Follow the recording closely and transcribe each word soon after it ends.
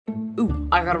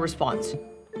I got a response.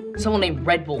 Someone named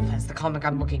Red Wolf has the comic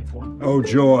I'm looking for. Oh,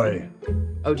 joy.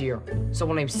 Oh dear.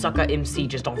 Someone named Sucka MC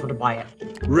just offered to buy it.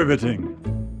 Riveting.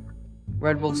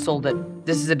 Red Wolf sold it.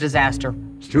 This is a disaster.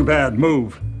 It's too bad.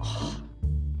 Move.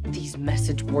 These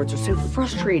message boards are so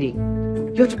frustrating.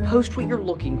 You have to post what you're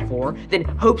looking for, then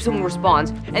hope someone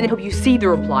responds, and then hope you see the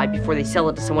reply before they sell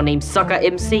it to someone named Sucka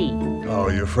MC. Oh,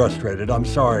 you're frustrated. I'm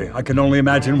sorry. I can only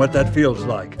imagine what that feels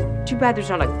like. Too bad there's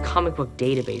not a comic book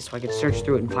database so I could search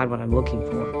through it and find what I'm looking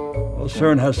for. Well,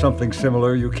 CERN has something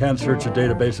similar. You can search a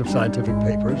database of scientific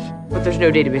papers. But there's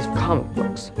no database for comic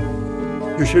books.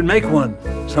 You should make one.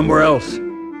 Somewhere else.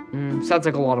 Sounds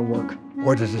like a lot of work.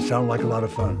 Or does it sound like a lot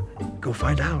of fun? Go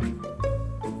find out.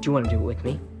 Do you want to do it with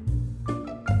me?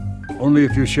 Only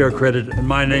if you share credit and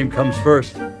my name comes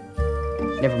first.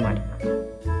 Never mind.